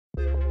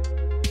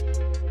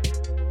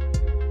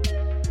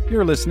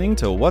You're listening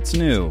to What's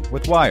New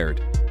with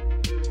Wired.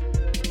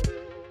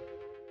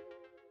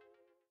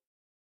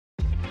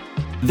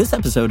 This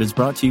episode is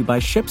brought to you by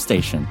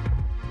ShipStation.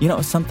 You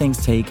know, some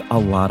things take a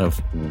lot of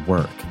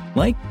work,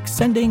 like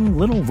sending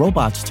little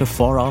robots to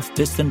far-off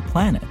distant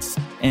planets.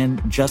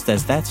 And just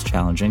as that's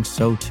challenging,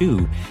 so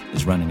too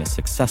is running a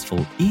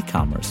successful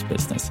e-commerce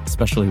business,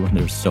 especially when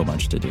there's so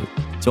much to do.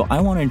 So I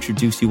want to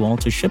introduce you all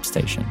to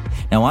ShipStation.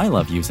 Now, I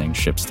love using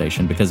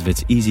ShipStation because of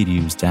its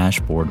easy-to-use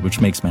dashboard,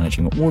 which makes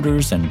managing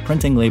orders and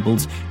printing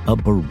labels a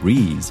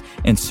breeze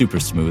and super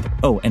smooth.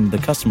 Oh, and the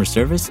customer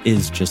service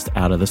is just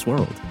out of this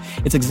world.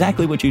 It's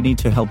exactly what you need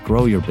to help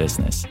grow your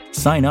business.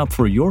 Sign up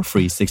for your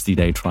free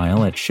 60-day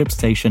trial at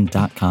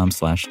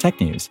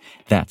shipstation.com/technews.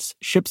 That's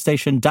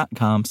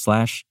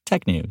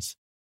shipstation.com/technews.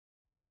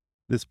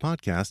 This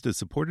podcast is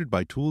supported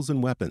by Tools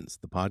and Weapons,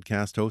 the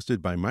podcast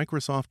hosted by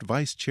Microsoft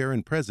Vice Chair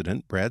and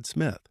President Brad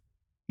Smith.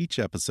 Each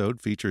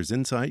episode features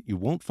insight you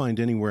won't find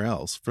anywhere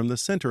else from the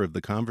center of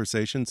the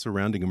conversation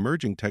surrounding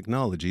emerging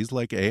technologies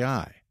like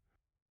AI.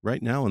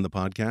 Right now on the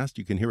podcast,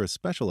 you can hear a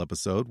special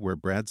episode where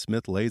Brad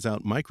Smith lays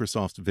out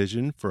Microsoft's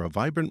vision for a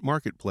vibrant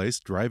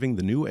marketplace driving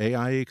the new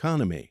AI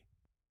economy.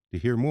 To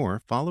hear more,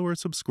 follow or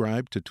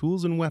subscribe to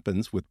Tools and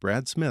Weapons with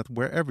Brad Smith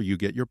wherever you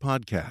get your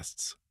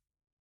podcasts.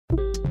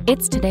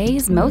 It's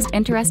today's most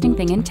interesting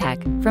thing in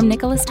tech from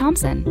Nicholas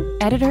Thompson,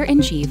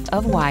 editor-in-chief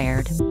of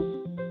Wired.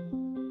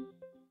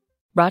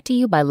 Brought to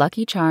you by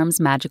Lucky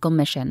Charms Magical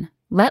Mission.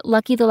 Let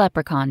Lucky the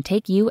Leprechaun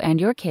take you and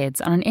your kids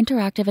on an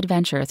interactive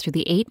adventure through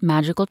the 8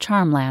 magical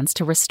charm lands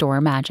to restore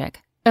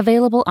magic.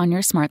 Available on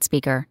your smart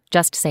speaker.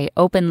 Just say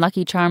 "Open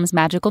Lucky Charms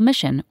Magical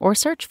Mission" or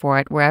search for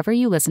it wherever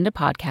you listen to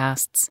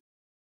podcasts.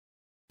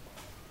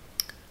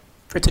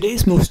 For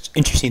today's most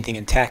interesting thing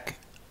in tech,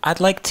 I'd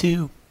like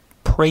to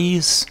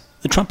praise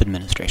the Trump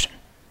administration.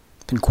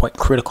 I've been quite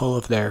critical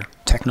of their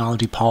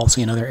technology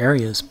policy in other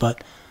areas,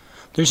 but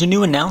there's a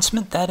new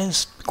announcement that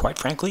is, quite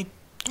frankly,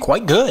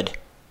 quite good.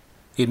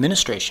 The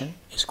administration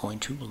is going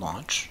to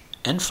launch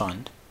and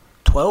fund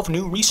 12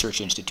 new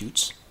research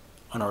institutes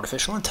on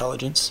artificial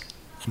intelligence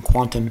and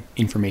quantum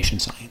information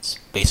science,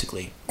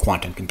 basically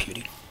quantum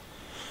computing.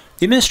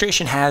 The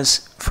administration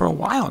has, for a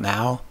while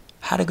now,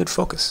 had a good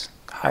focus,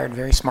 hired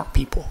very smart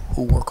people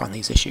who work on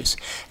these issues,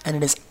 and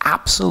it is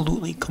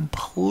absolutely,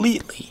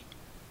 completely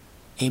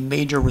a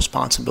major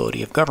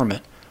responsibility of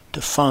government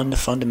to fund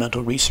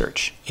fundamental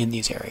research in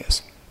these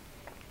areas.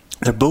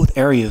 They're both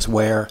areas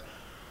where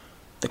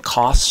the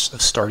costs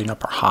of starting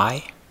up are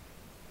high,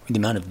 the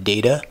amount of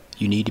data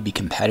you need to be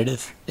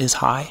competitive is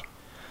high.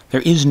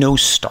 There is no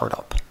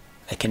startup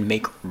that can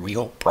make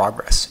real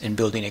progress in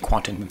building a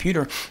quantum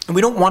computer, and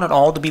we don't want it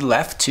all to be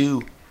left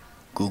to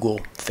Google,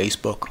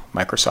 Facebook,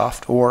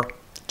 Microsoft, or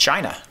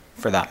China,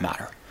 for that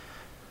matter.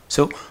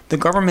 So the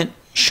government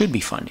should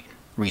be funding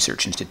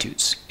research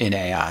institutes in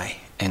AI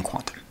and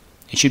quantum.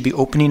 It should be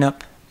opening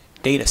up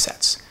data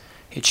sets.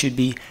 It should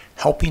be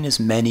helping as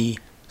many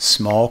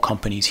small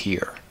companies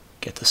here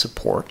get the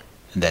support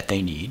that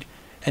they need.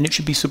 And it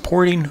should be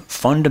supporting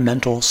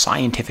fundamental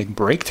scientific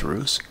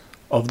breakthroughs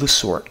of the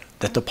sort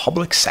that the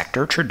public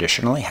sector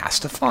traditionally has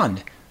to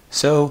fund.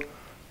 So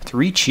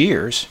 3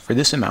 cheers for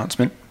this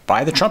announcement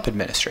by the Trump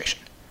administration.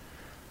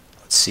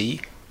 Let's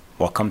see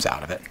what comes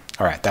out of it.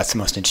 All right, that's the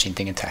most interesting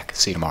thing in tech.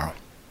 See you tomorrow.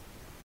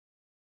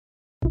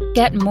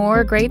 Get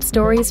more great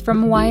stories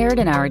from Wired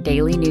in our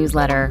daily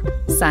newsletter.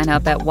 Sign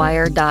up at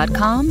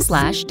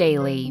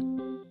wired.com/daily.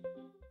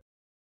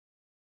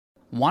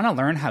 Want to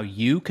learn how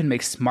you can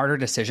make smarter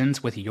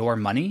decisions with your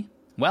money?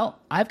 Well,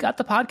 I've got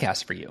the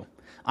podcast for you.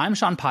 I'm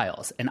Sean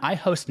Piles, and I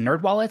host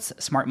NerdWallet's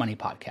Smart Money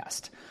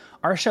Podcast.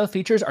 Our show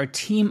features our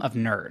team of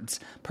nerds,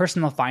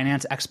 personal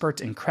finance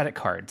experts in credit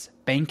cards,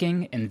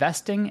 banking,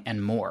 investing,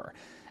 and more.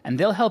 And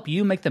they'll help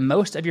you make the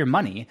most of your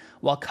money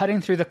while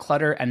cutting through the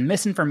clutter and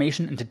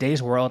misinformation in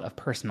today's world of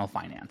personal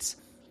finance.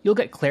 You'll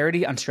get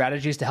clarity on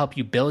strategies to help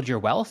you build your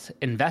wealth,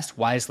 invest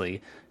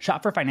wisely,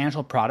 shop for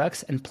financial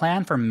products, and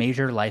plan for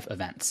major life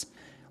events.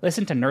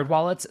 Listen to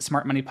NerdWallet's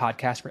Smart Money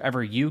Podcast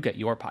wherever you get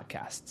your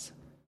podcasts.